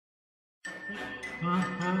Somebody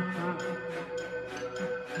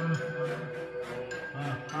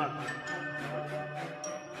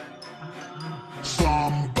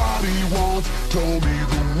once told me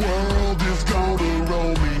the world is gonna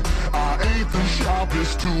roll me. I ain't the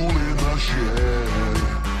sharpest tool in the shed.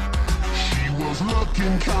 She was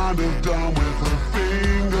looking kind of dumb with her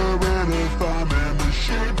finger and her thumb in the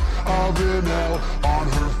shape of an L on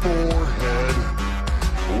her forehead.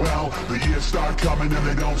 Well, the years start coming and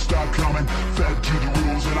they don't stop coming. Fed to the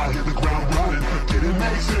rules and I hit the ground running. Didn't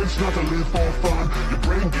make sense not to live for fun. Your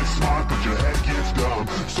brain gets smart but your head gets dumb.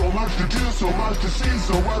 So much to do, so much to see.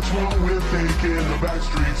 So what's wrong with taking the back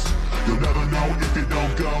streets? You'll never know if you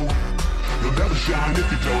don't go. You'll never shine if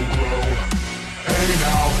you don't glow. Hey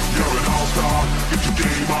now, you're an all-star. Get your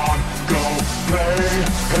game on, go play.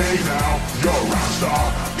 Hey now, you're a rock star.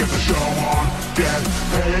 Get the show on, get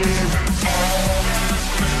paid.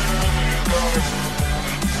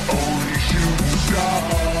 Only shooting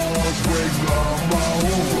stars break the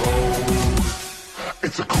mold.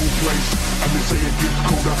 It's a cool place, and they say it gets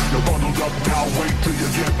colder. You're bundled up now, wait till you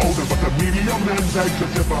get older. But the medium men beg to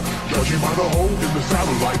differ, judging by the hole in the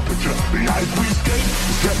satellite picture. The ice we skate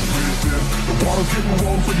is getting pretty thin. The water's getting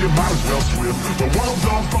warm, so you might as well swim. The world's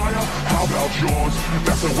on fire, how about yours?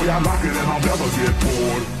 That's the way I like it, and I'll never get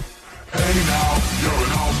bored. Hey now, you're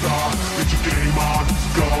an all-star. Get your game on,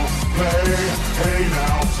 go play. Hey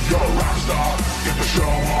now, you're a rock star. Get the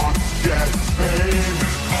show on, get paid.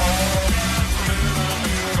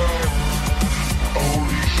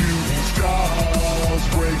 Only shooting stars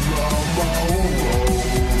break the mold.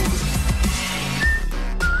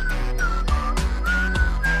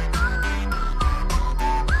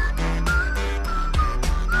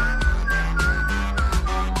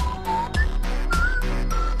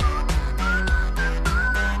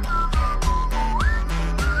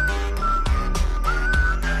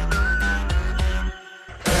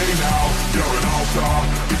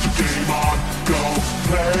 Get your game on, go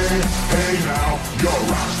play. Hey now, you're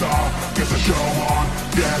a rock star. Get the show on,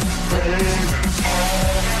 get paid.